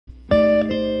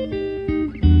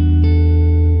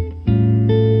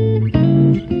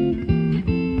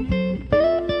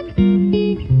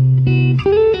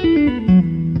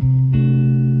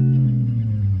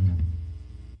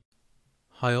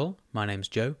My name's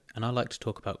Joe, and I like to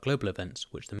talk about global events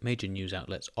which the major news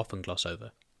outlets often gloss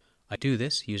over. I do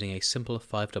this using a simple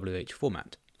 5WH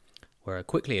format, where I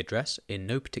quickly address, in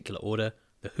no particular order,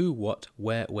 the who, what,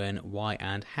 where, when, why,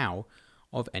 and how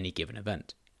of any given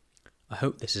event. I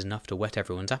hope this is enough to whet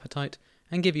everyone's appetite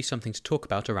and give you something to talk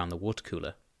about around the water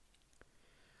cooler.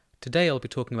 Today I'll be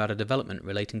talking about a development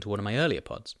relating to one of my earlier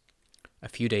pods. A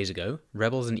few days ago,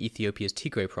 rebels in Ethiopia's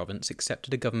Tigray province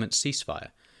accepted a government ceasefire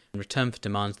in return for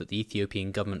demands that the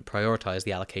Ethiopian government prioritise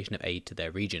the allocation of aid to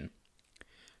their region.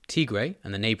 Tigray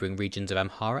and the neighbouring regions of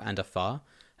Amhara and Afar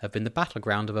have been the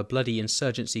battleground of a bloody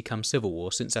insurgency-cum-civil war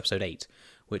since episode 8,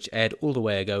 which aired all the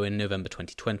way ago in November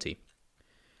 2020.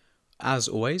 As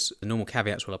always, the normal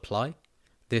caveats will apply.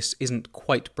 This isn't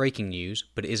quite breaking news,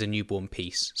 but it is a newborn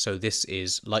piece, so this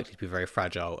is likely to be very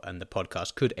fragile and the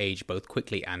podcast could age both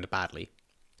quickly and badly.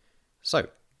 So,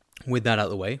 with that out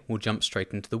of the way, we'll jump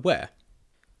straight into the where.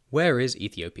 Where is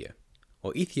Ethiopia?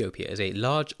 Well, Ethiopia is a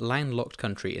large, landlocked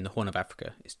country in the Horn of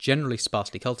Africa. It's generally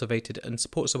sparsely cultivated and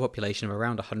supports a population of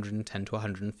around 110 to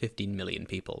 115 million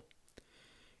people.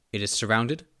 It is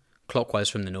surrounded, clockwise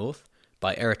from the north,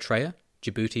 by Eritrea,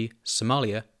 Djibouti,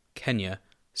 Somalia, Kenya,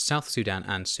 South Sudan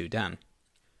and Sudan.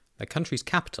 The country's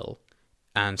capital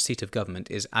and seat of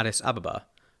government is Addis Ababa,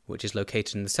 which is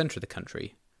located in the centre of the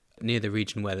country, near the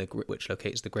region which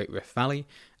locates the Great Rift Valley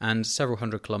and several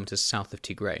hundred kilometres south of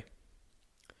Tigray.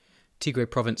 Tigray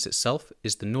province itself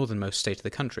is the northernmost state of the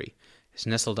country. It's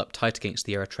nestled up tight against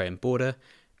the Eritrean border,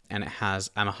 and it has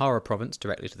Amhara province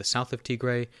directly to the south of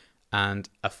Tigray, and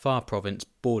Afar province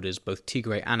borders both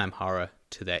Tigray and Amhara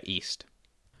to their east.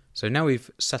 So now we've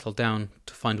settled down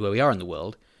to find where we are in the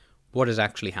world, what has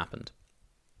actually happened?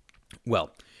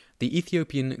 Well, the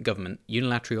Ethiopian government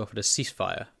unilaterally offered a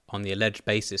ceasefire on the alleged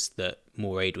basis that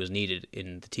more aid was needed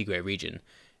in the Tigray region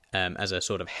as a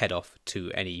sort of head-off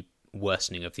to any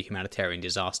worsening of the humanitarian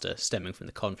disaster stemming from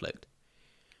the conflict.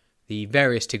 The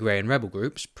various Tigrayan rebel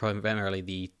groups, primarily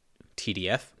the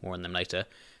TDF, more on them later,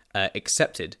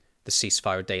 accepted the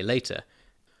ceasefire a day later.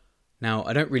 Now,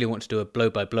 I don't really want to do a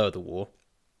blow-by-blow of the war,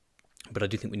 but I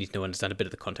do think we need to understand a bit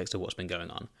of the context of what's been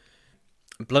going on.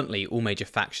 Bluntly, all major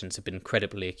factions have been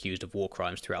credibly accused of war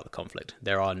crimes throughout the conflict.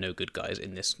 There are no good guys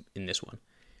in this one.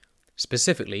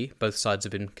 Specifically, both sides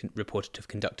have been reported to have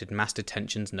conducted mass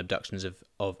detentions and abductions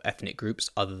of ethnic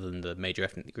groups other than the major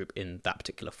ethnic group in that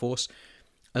particular force,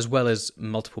 as well as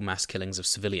multiple mass killings of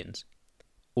civilians.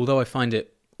 Although I find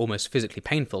it almost physically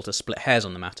painful to split hairs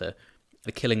on the matter,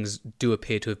 the killings do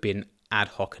appear to have been ad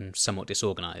hoc and somewhat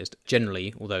disorganised.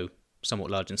 Generally, although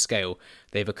somewhat large in scale,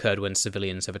 they've occurred when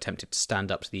civilians have attempted to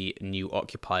stand up to the new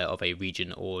occupier of a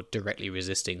region or directly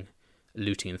resisting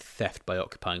looting and theft by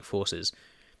occupying forces.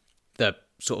 The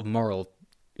sort of moral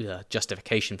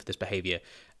justification for this behaviour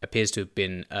appears to have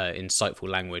been insightful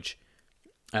language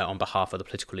on behalf of the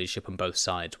political leadership on both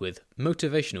sides, with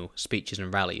motivational speeches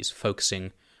and rallies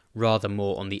focusing rather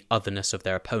more on the otherness of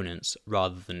their opponents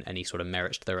rather than any sort of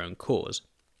merits to their own cause.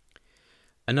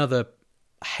 Another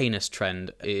heinous trend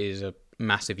is a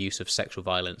massive use of sexual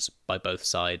violence by both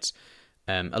sides.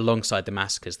 Alongside the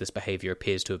massacres, this behaviour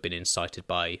appears to have been incited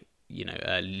by,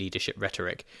 leadership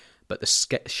rhetoric, but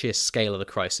the sheer scale of the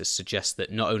crisis suggests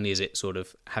that not only is it sort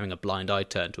of having a blind eye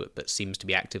turned to it, but seems to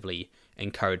be actively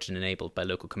encouraged and enabled by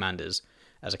local commanders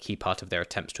as a key part of their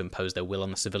attempts to impose their will on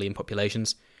the civilian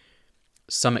populations.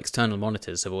 Some external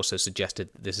monitors have also suggested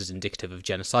that this is indicative of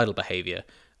genocidal behaviour,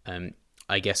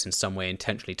 I guess in some way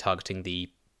intentionally targeting the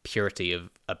purity of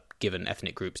a given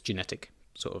ethnic group's genetic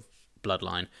sort of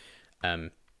bloodline,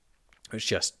 which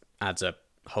just adds a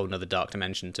whole nother dark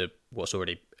dimension to what's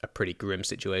already a pretty grim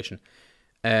situation.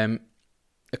 The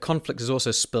conflict has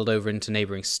also spilled over into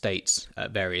neighbouring states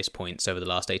at various points over the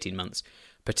last 18 months,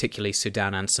 particularly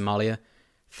Sudan and Somalia.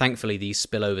 Thankfully, these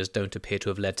spillovers don't appear to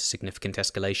have led to significant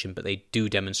escalation, but they do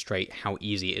demonstrate how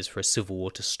easy it is for a civil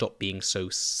war to stop being so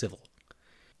civil.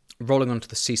 Rolling on to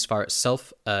the ceasefire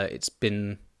itself, it's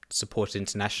been supported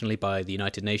internationally by the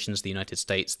United Nations, the United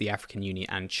States, the African Union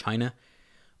and China.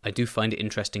 I do find it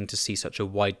interesting to see such a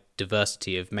wide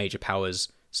diversity of major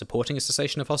powers supporting a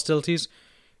cessation of hostilities.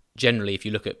 Generally, if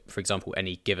you look at, for example,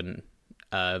 any given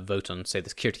vote on, say, the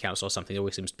Security Council or something, there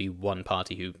always seems to be one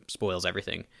party who spoils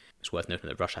everything. It's worth noting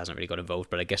that Russia hasn't really got involved,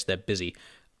 but I guess they're busy.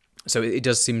 So it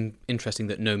does seem interesting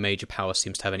that no major power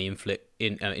seems to have any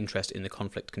interest in the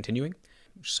conflict continuing,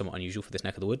 which is somewhat unusual for this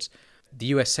neck of the woods. The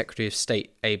US Secretary of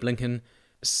State, Abe Lincoln,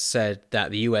 said that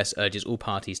the US urges all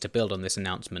parties to build on this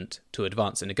announcement to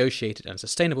advance a negotiated and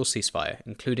sustainable ceasefire,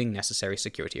 including necessary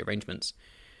security arrangements.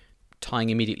 Tying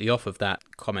immediately off of that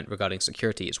comment regarding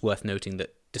security, it's worth noting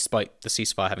that despite the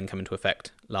ceasefire having come into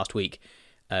effect last week,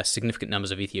 significant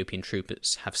numbers of Ethiopian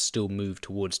troops have still moved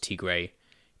towards Tigray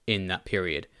in that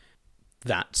period.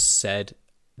 That said,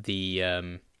 the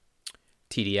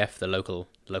TDF, the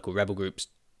local rebel groups,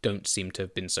 don't seem to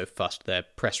have been so fussed. Their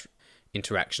press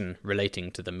interaction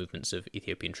relating to the movements of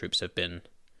Ethiopian troops have been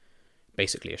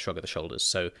basically a shrug of the shoulders.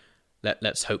 So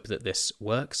let's hope that this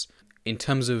works. In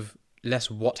terms of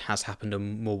less what has happened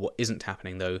and more what isn't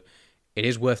happening, though, it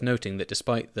is worth noting that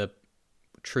despite the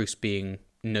truce being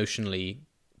notionally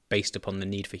based upon the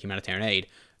need for humanitarian aid,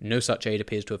 no such aid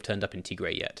appears to have turned up in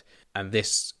Tigray yet. And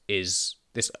this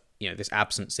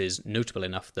absence is notable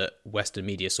enough that Western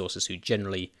media sources who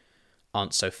generally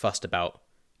aren't so fussed about,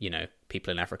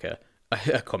 people in Africa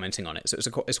are commenting on it. So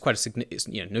it's quite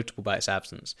notable by its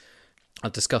absence. I'll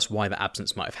discuss why that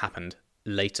absence might have happened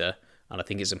later, and I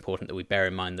think it's important that we bear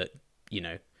in mind that,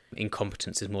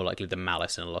 incompetence is more likely than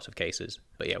malice in a lot of cases.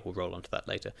 But yeah, we'll roll on to that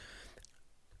later.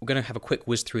 We're going to have a quick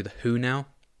whiz through the WHO now,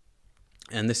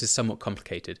 and this is somewhat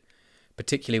complicated,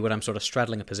 particularly when I'm sort of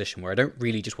straddling a position where I don't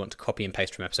really just want to copy and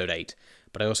paste from episode 8,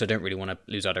 but I also don't really want to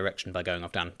lose our direction by going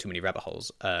off down too many rabbit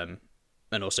holes, and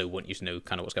also want you to know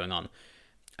kind of what's going on.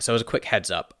 So as a quick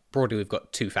heads up, broadly we've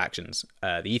got two factions,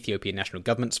 the Ethiopian National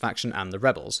Government's faction and the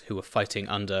rebels, who are fighting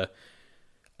under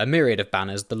a myriad of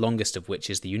banners, the longest of which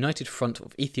is the United Front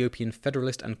of Ethiopian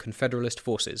Federalist and Confederalist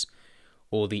Forces,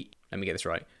 or the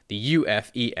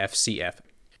UFEFCF.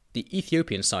 The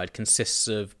Ethiopian side consists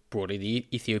of, broadly, the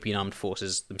Ethiopian Armed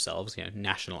Forces themselves,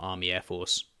 National Army, Air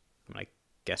Force, I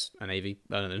guess a Navy.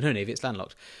 No Navy, it's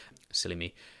landlocked. Silly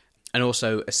me. And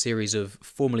also a series of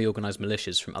formally organised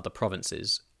militias from other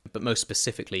provinces, but most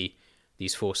specifically,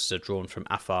 these forces are drawn from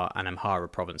Afar and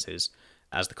Amhara provinces,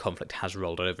 as the conflict has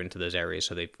rolled over into those areas,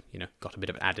 so they've got a bit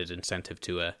of an added incentive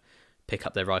to pick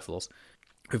up their rifles.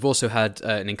 We've also had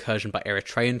an incursion by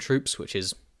Eritrean troops, which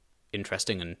is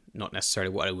interesting and not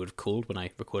necessarily what I would have called when I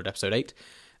recorded episode 8.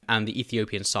 And the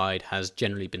Ethiopian side has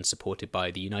generally been supported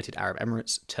by the United Arab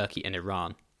Emirates, Turkey and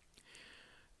Iran.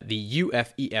 The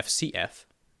UFEFCF,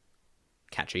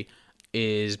 catchy,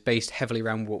 is based heavily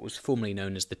around what was formerly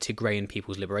known as the Tigrayan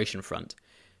People's Liberation Front.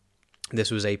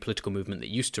 This was a political movement that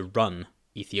used to run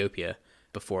Ethiopia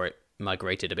before it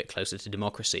migrated a bit closer to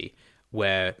democracy,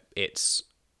 where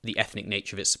the ethnic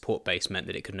nature of its support base meant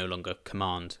that it could no longer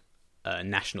command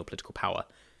national political power.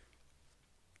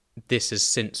 This has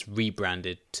since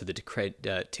rebranded to the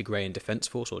Tigrayan Defence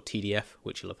Force, or TDF,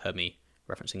 which you'll have heard me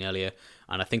referencing earlier,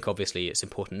 and I think obviously it's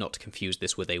important not to confuse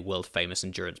this with a world-famous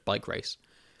endurance bike race.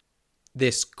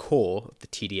 This core, the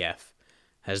TDF,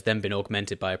 has then been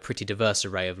augmented by a pretty diverse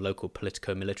array of local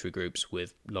politico-military groups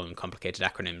with long and complicated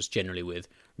acronyms, generally with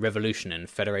Revolution and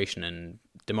Federation and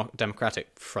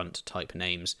Democratic Front type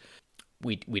names.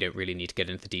 We don't really need to get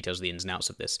into the details of the ins and outs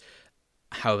of this.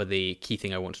 However, the key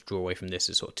thing I want to draw away from this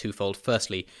is sort of twofold.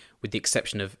 Firstly, with the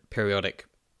exception of periodic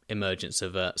emergence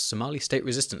of Somali state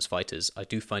resistance fighters, I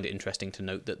do find it interesting to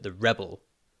note that the rebel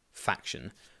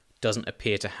faction doesn't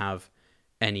appear to have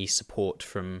any support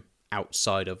from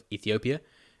outside of Ethiopia.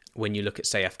 When you look at,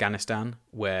 say, Afghanistan,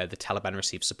 where the Taliban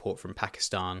receives support from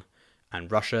Pakistan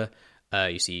and Russia,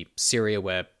 you see Syria,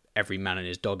 where every man and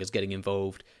his dog is getting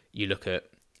involved. You look at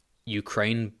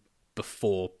Ukraine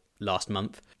before last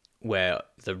month, where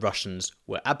the Russians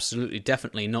were absolutely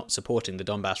definitely not supporting the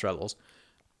Donbass rebels.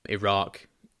 Iraq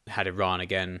had Iran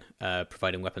again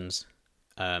providing weapons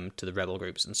to the rebel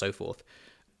groups and so forth.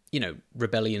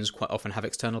 Rebellions quite often have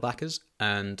external backers,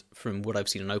 and from what I've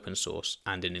seen in open source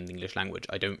and in the English language,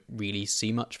 I don't really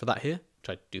see much for that here,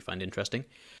 which I do find interesting.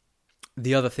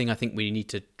 The other thing I think we need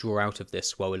to draw out of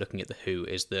this while we're looking at the WHO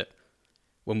is that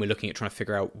when we're looking at trying to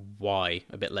figure out why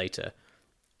a bit later,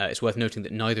 it's worth noting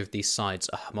that neither of these sides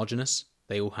are homogenous.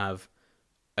 They all have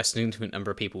a significant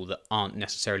number of people that aren't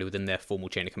necessarily within their formal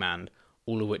chain of command,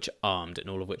 all of which are armed and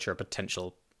all of which are a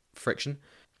potential friction.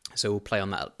 So we'll play on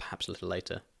that perhaps a little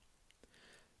later.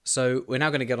 So we're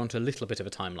now going to get onto a little bit of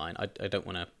a timeline. I don't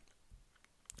want to,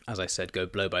 as I said, go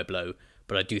blow by blow,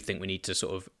 but I do think we need to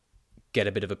sort of get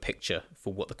a bit of a picture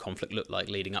for what the conflict looked like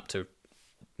leading up to,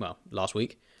 last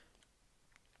week.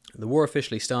 The war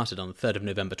officially started on the 3rd of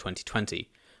November 2020,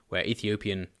 where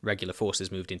Ethiopian regular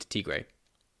forces moved into Tigray.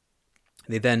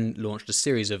 They then launched a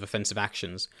series of offensive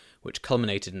actions, which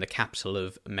culminated in the capital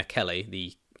of Mekelle,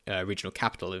 the regional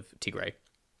capital of Tigray,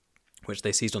 which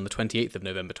they seized on the 28th of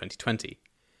November 2020.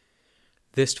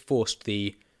 This forced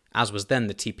as was then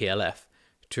the TPLF,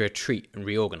 to retreat and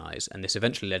reorganise, and this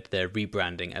eventually led to their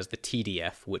rebranding as the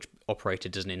TDF, which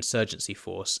operated as an insurgency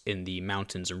force in the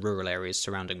mountains and rural areas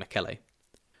surrounding Mekelle.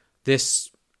 This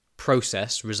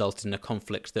process resulted in a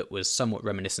conflict that was somewhat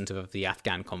reminiscent of the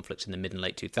Afghan conflict in the mid and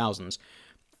late 2000s,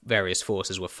 various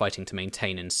forces were fighting to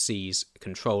maintain and seize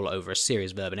control over a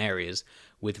series of urban areas,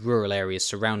 with rural areas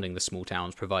surrounding the small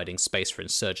towns providing space for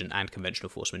insurgent and conventional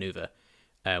force maneuver,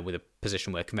 with a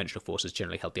position where conventional forces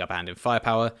generally held the upper hand in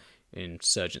firepower.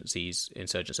 Insurgents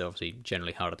are obviously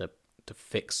generally harder to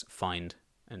fix, find,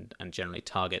 and generally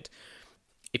target.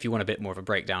 If you want a bit more of a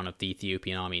breakdown of the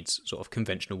Ethiopian army's sort of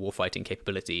conventional warfighting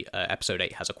capability, Episode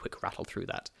 8 has a quick rattle through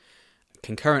that.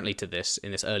 Concurrently to this,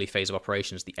 in this early phase of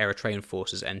operations, the Eritrean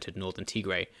forces entered northern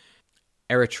Tigray.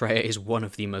 Eritrea is one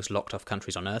of the most locked-off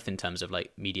countries on Earth in terms of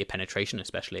media penetration,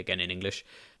 especially again in English.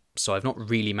 So I've not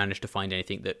really managed to find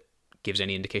anything that gives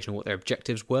any indication of what their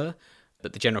objectives were,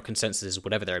 but the general consensus is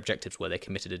whatever their objectives were, they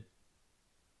committed a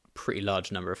pretty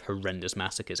large number of horrendous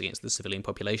massacres against the civilian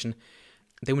population.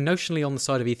 They were notionally on the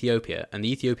side of Ethiopia, and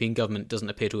the Ethiopian government doesn't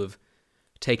appear to have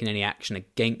taken any action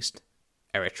against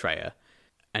Eritrea.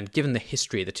 And given the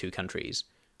history of the two countries,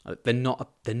 they're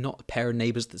not a pair of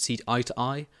neighbours that see eye to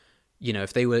eye.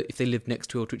 If they lived next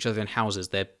to each other in houses,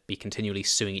 they'd be continually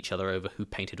suing each other over who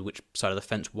painted which side of the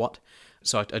fence what.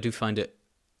 So I do find it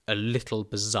a little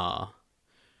bizarre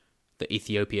that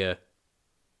Ethiopia,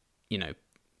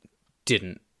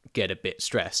 didn't get a bit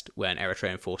stressed when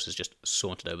Eritrean forces just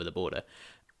sauntered over the border.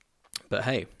 But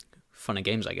hey, fun and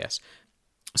games, I guess.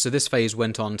 So this phase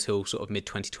went on till sort of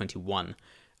mid-2021.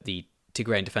 The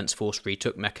Tigrayan Defence Force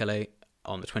retook Mekelle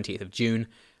on the 28th of June,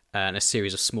 and a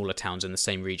series of smaller towns in the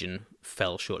same region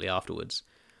fell shortly afterwards.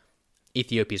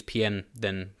 Ethiopia's PM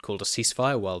then called a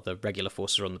ceasefire while the regular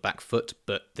forces were on the back foot,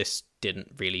 but this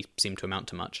didn't really seem to amount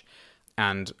to much.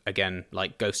 And again,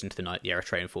 like Ghost into the Night, the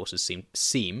Eritrean forces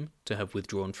seem to have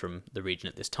withdrawn from the region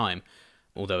at this time,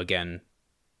 although again,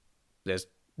 there's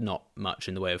not much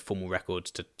in the way of formal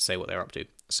records to say what they're up to.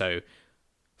 So,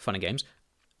 fun and games.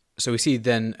 So we see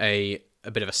then a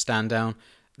bit of a stand down.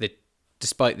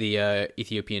 Despite the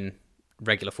Ethiopian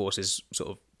regular forces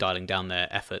sort of dialing down their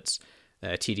efforts,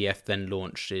 TDF then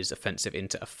launched its offensive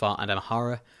into Afar and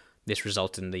Amhara. This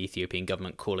resulted in the Ethiopian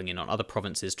government calling in on other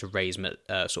provinces to raise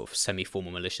sort of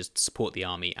semi-formal militias to support the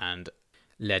army, and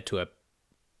led to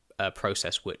a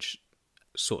process which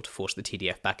sought to force the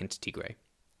TDF back into Tigray.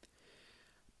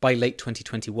 By late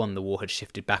 2021, the war had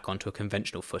shifted back onto a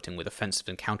conventional footing with offensive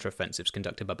and counter-offensives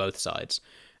conducted by both sides.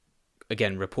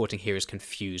 Again, reporting here is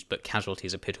confused, but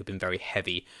casualties appear to have been very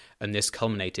heavy, and this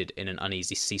culminated in an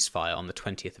uneasy ceasefire on the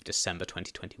 20th of December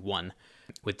 2021,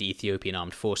 with the Ethiopian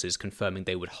armed forces confirming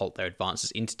they would halt their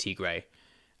advances into Tigray,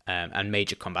 and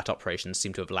major combat operations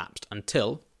seem to have lapsed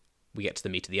until we get to the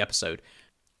meat of the episode.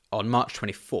 On March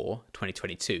 24,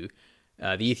 2022,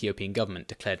 the Ethiopian government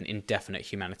declared an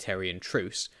indefinite humanitarian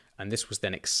truce, and this was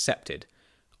then accepted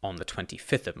on the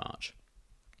 25th of March.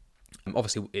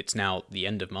 Obviously, it's now the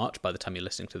end of March. By the time you're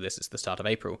listening to this, it's the start of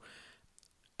April.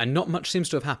 And not much seems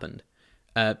to have happened.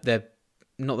 There,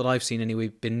 not that I've seen anyway,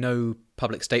 been no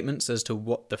public statements as to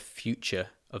what the future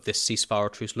of this ceasefire or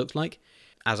truce looks like.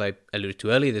 As I alluded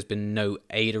to earlier, there's been no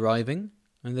aid arriving,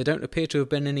 and there don't appear to have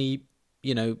been any,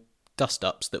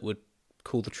 dust-ups that would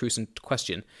call the truce into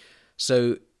question.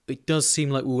 So it does seem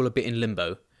like we're all a bit in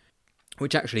limbo,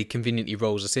 which actually conveniently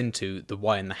rolls us into the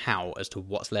why and the how as to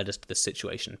what's led us to this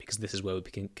situation, because this is where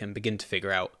we can begin to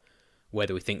figure out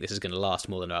whether we think this is going to last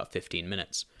more than about 15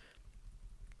 minutes.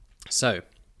 So,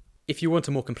 if you want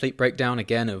a more complete breakdown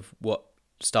again of what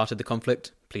started the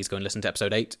conflict, please go and listen to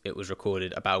episode 8. It was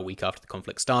recorded about a week after the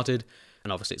conflict started,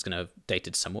 and obviously it's going to have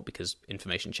dated somewhat because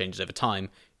information changes over time.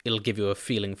 It'll give you a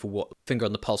feeling for what finger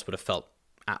on the pulse would have felt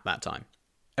at that time.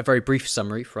 A very brief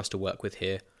summary for us to work with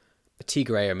here. The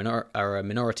Tigray are a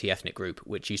minority ethnic group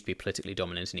which used to be politically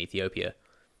dominant in Ethiopia.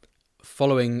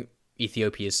 Following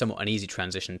Ethiopia's somewhat uneasy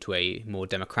transition to a more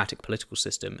democratic political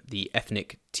system, the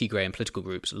ethnic Tigrayan political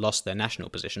groups lost their national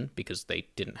position because they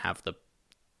didn't have the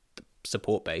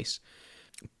support base,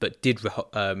 but did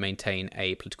maintain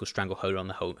a political stranglehold on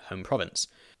the home province.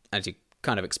 As you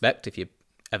kind of expect, if you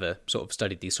ever sort of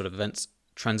studied these sort of events,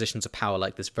 transitions of power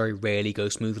like this very rarely go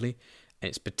smoothly, and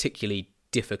it's particularly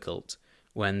difficult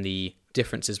when the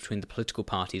differences between the political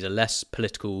parties are less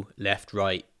political, left,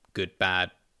 right, good,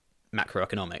 bad,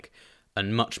 macroeconomic,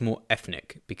 and much more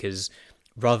ethnic, because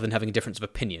rather than having a difference of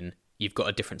opinion, you've got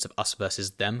a difference of us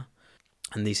versus them.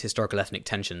 And these historical ethnic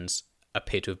tensions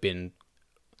appear to have been,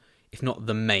 if not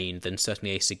the main, then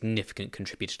certainly a significant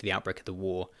contributor to the outbreak of the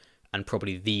war, and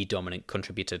probably the dominant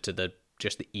contributor to the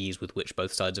ease with which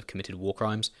both sides have committed war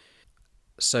crimes.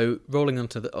 So, rolling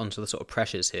onto the sort of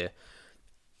pressures here,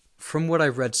 from what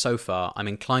I've read so far, I'm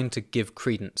inclined to give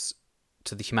credence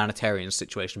to the humanitarian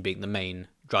situation being the main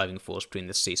driving force between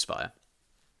this ceasefire.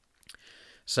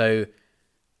 So,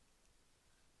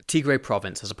 Tigray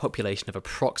province has a population of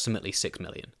approximately 6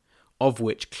 million, of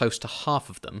which close to half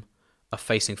of them are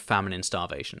facing famine and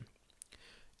starvation.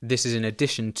 This is in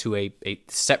addition to a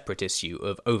separate issue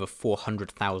of over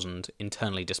 400,000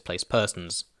 internally displaced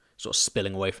persons sort of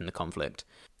spilling away from the conflict.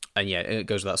 And yeah, it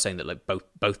goes without saying that like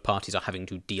both parties are having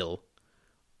to deal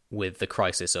with the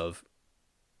crisis of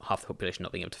half the population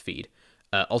not being able to feed.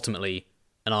 Ultimately,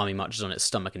 an army marches on its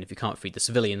stomach, and if you can't feed the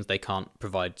civilians, they can't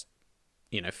provide,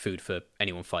 food for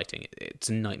anyone fighting. It's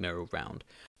a nightmare all round.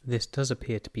 This does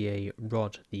appear to be a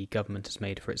rod the government has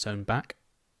made for its own back.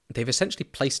 They've essentially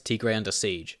placed Tigray under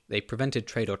siege. They prevented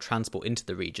trade or transport into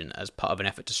the region as part of an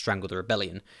effort to strangle the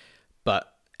rebellion,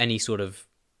 but any sort of,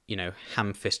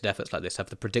 ham-fisted efforts like this have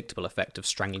the predictable effect of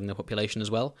strangling the population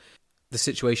as well. The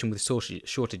situation with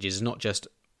shortages is not just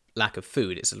lack of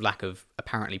food, it's a lack of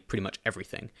apparently pretty much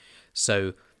everything.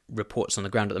 So reports on the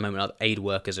ground at the moment are that aid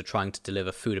workers are trying to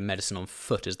deliver food and medicine on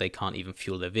foot as they can't even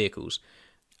fuel their vehicles.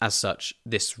 As such,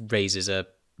 this raises a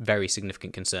very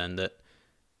significant concern that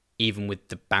even with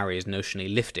the barriers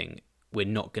notionally lifting, we're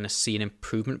not going to see an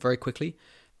improvement very quickly.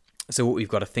 So what we've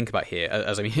got to think about here,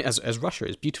 as Russia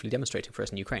is beautifully demonstrating for us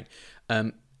in Ukraine,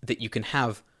 that you can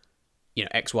have,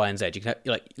 X, Y, and Z. You can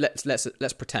have,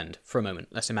 let's pretend for a moment.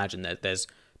 Let's imagine that there's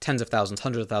tens of thousands,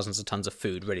 hundreds of thousands of tons of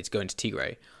food ready to go into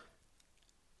Tigray.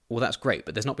 Well, that's great,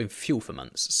 but there's not been fuel for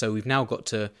months. So we've now got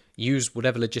to use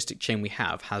whatever logistic chain we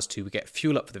have has to get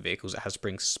fuel up for the vehicles, it has to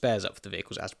bring spares up for the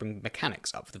vehicles, it has to bring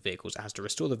mechanics up for the vehicles, it has to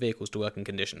restore the vehicles to working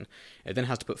condition. It then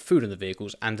has to put food in the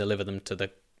vehicles and deliver them to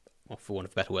the, for want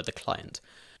of a better word, the client.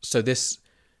 So this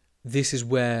is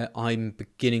where I'm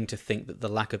beginning to think that the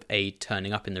lack of aid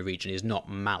turning up in the region is not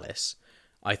malice.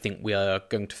 I think we are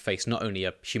going to face not only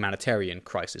a humanitarian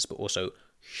crisis, but also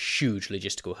huge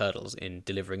logistical hurdles in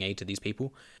delivering aid to these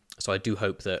people. So I do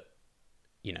hope that,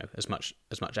 as much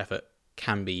effort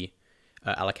can be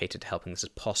allocated to helping this as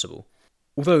possible.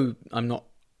 Although I'm not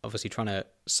obviously trying to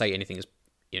say anything is,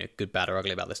 good, bad, or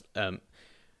ugly about this.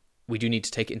 We do need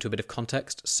to take it into a bit of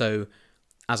context. So,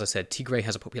 as I said, Tigray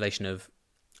has a population of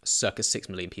circa 6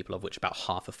 million people, of which about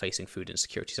half are facing food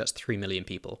insecurity. So that's 3 million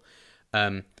people.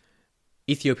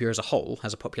 Ethiopia as a whole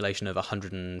has a population of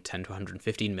 110 to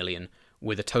 115 million,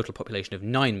 with a total population of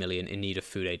 9 million in need of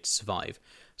food aid to survive.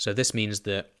 So this means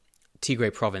that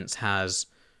Tigray province has,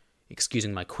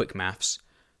 excusing my quick maths,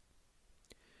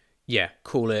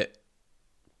 call it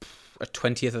a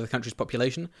 20th of the country's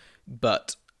population,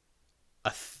 but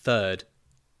a third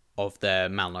of their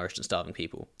malnourished and starving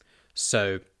people.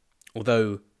 So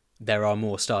although there are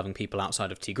more starving people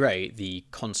outside of Tigray, the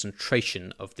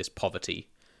concentration of this poverty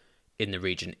in the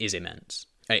region is immense.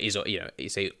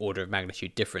 It's a order of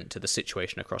magnitude different to the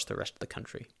situation across the rest of the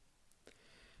country.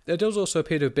 There does also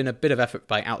appear to have been a bit of effort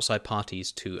by outside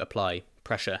parties to apply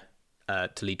pressure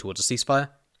to lead towards a ceasefire.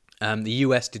 The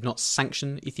US did not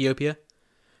sanction Ethiopia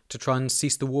to try and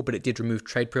cease the war, but it did remove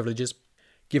trade privileges.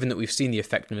 Given that we've seen the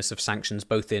effectiveness of sanctions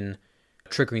both in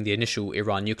triggering the initial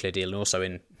Iran nuclear deal and also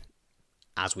in,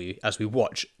 as we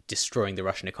watch, destroying the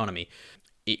Russian economy,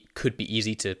 it could be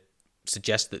easy to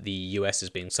suggest that the US is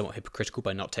being somewhat hypocritical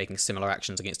by not taking similar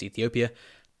actions against Ethiopia,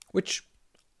 which,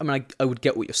 I would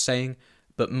get what you're saying,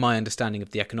 but my understanding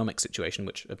of the economic situation,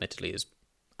 which admittedly is,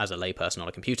 as a layperson on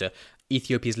a computer,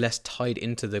 Ethiopia is less tied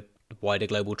into the wider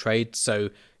global trade, so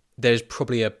there's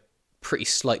probably a pretty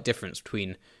slight difference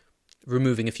between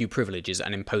removing a few privileges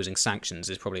and imposing sanctions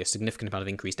is probably a significant amount of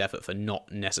increased effort for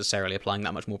not necessarily applying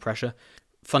that much more pressure.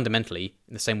 Fundamentally,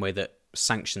 in the same way that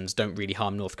sanctions don't really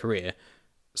harm North Korea,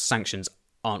 sanctions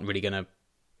aren't really going to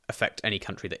affect any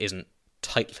country that isn't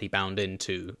tightly bound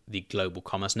into the global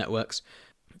commerce networks.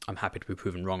 I'm happy to be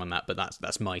proven wrong on that, but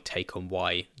that's my take on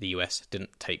why the US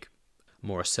didn't take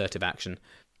more assertive action.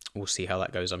 We'll see how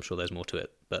that goes. I'm sure there's more to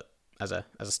it, but as a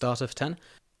starter for 10.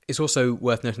 It's also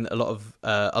worth noting that a lot of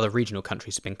other regional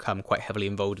countries have become quite heavily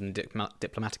involved in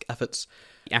diplomatic efforts.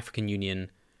 The African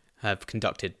Union have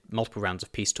conducted multiple rounds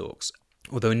of peace talks,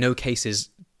 although in no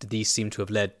cases did these seem to have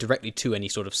led directly to any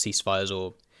sort of ceasefires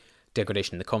or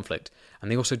degradation in the conflict,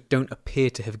 and they also don't appear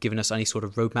to have given us any sort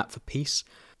of roadmap for peace.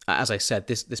 As I said,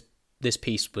 this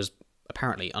peace was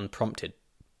apparently unprompted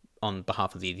on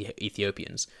behalf of the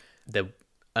Ethiopians.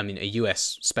 A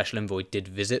US special envoy did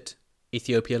visit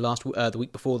Ethiopia the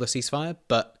week before the ceasefire,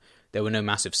 but there were no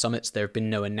massive summits. There have been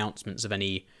no announcements of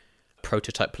any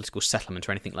prototype political settlement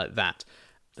or anything like that.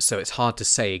 So it's hard to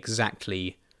say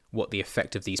exactly what the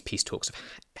effect of these peace talks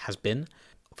has been.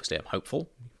 Obviously, I'm hopeful.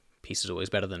 Peace is always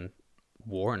better than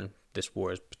war, and this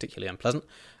war is particularly unpleasant.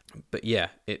 But yeah,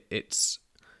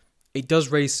 it does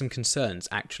raise some concerns,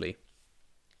 actually,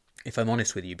 if I'm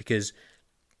honest with you, because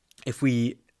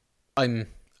I'm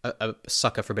a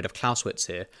sucker for a bit of Clausewitz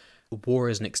here. War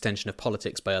is an extension of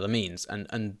politics by other means,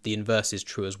 and the inverse is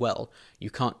true as well. You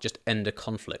can't just end a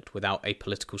conflict without a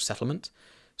political settlement.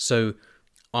 So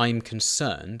I'm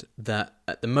concerned that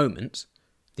at the moment,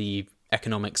 the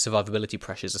economic survivability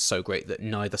pressures are so great that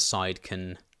neither side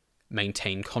can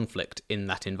maintain conflict in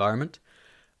that environment.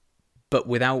 But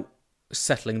without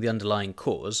settling the underlying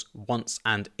cause, once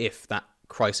and if that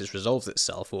crisis resolves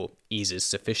itself or eases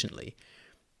sufficiently,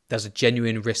 there's a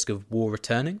genuine risk of war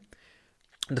returning.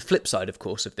 And the flip side, of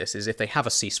course, of this is if they have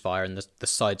a ceasefire and the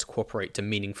sides cooperate to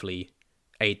meaningfully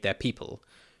aid their people,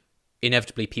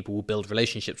 inevitably people will build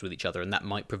relationships with each other, and that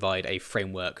might provide a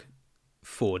framework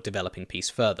for developing peace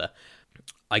further.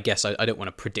 I guess I don't want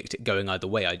to predict it going either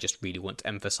way. I just really want to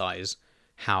emphasize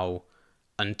how,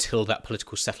 until that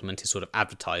political settlement is sort of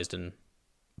advertised and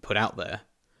put out there,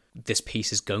 this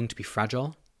peace is going to be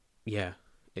fragile. Yeah,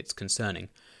 it's concerning.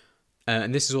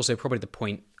 And this is also probably the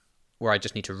point where I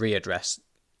just need to readdress.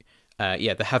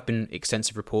 There have been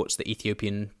extensive reports that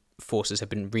Ethiopian forces have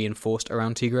been reinforced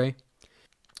around Tigray.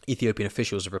 Ethiopian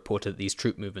officials have reported that these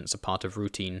troop movements are part of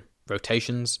routine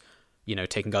rotations,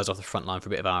 taking guys off the front line for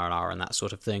a bit of R&R and that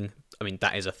sort of thing. I mean,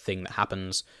 that is a thing that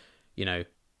happens, even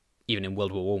in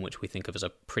World War I, which we think of as a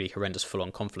pretty horrendous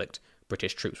full-on conflict.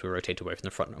 British troops were rotated away from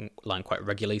the front line quite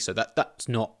regularly, so that's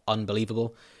not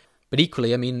unbelievable. But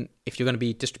equally, I mean, if you're going to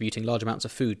be distributing large amounts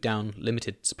of food down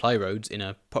limited supply roads in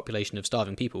a population of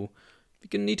starving people, you're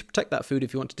going to need to protect that food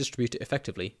if you want to distribute it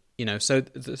effectively. So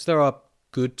there are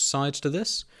good sides to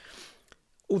this.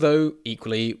 Although,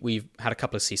 equally, we've had a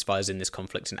couple of ceasefires in this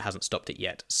conflict and it hasn't stopped it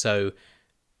yet. So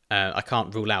I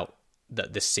can't rule out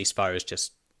that this ceasefire is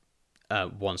just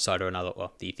one side or another,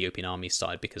 or the Ethiopian army's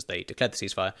side, because they declared the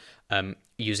ceasefire,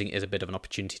 using it as a bit of an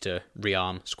opportunity to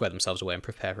rearm, square themselves away and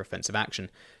prepare for offensive action.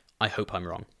 I hope I'm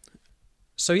wrong.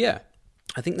 So yeah,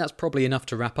 I think that's probably enough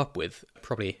to wrap up with.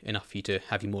 Probably enough for you to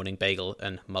have your morning bagel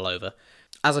and mull over.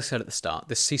 As I said at the start,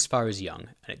 this ceasefire is young,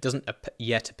 and it doesn't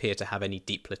yet appear to have any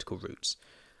deep political roots.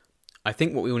 I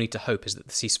think what we all need to hope is that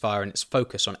the ceasefire and its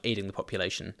focus on aiding the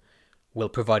population will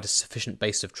provide a sufficient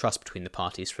base of trust between the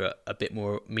parties for a bit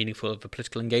more meaningful of a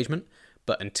political engagement.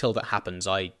 But until that happens,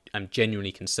 I am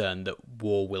genuinely concerned that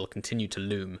war will continue to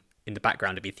loom in the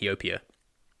background of Ethiopia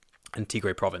and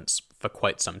Tigray province for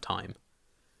quite some time.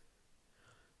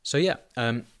 So yeah,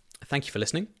 thank you for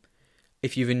listening.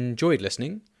 If you've enjoyed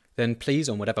listening, then please,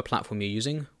 on whatever platform you're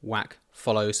using, whack,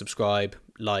 follow, subscribe,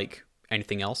 like,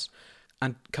 anything else,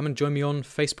 and come and join me on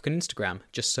Facebook and Instagram.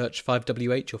 Just search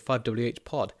 5WH or 5WH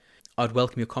Pod. I'd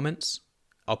welcome your comments.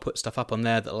 I'll put stuff up on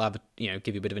there that'll have,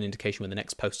 give you a bit of an indication when the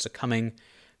next posts are coming,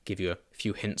 give you a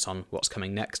few hints on what's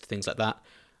coming next, things like that.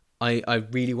 I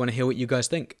really want to hear what you guys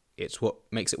think. It's what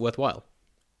makes it worthwhile.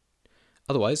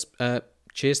 Otherwise,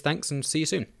 cheers, thanks, and see you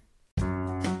soon.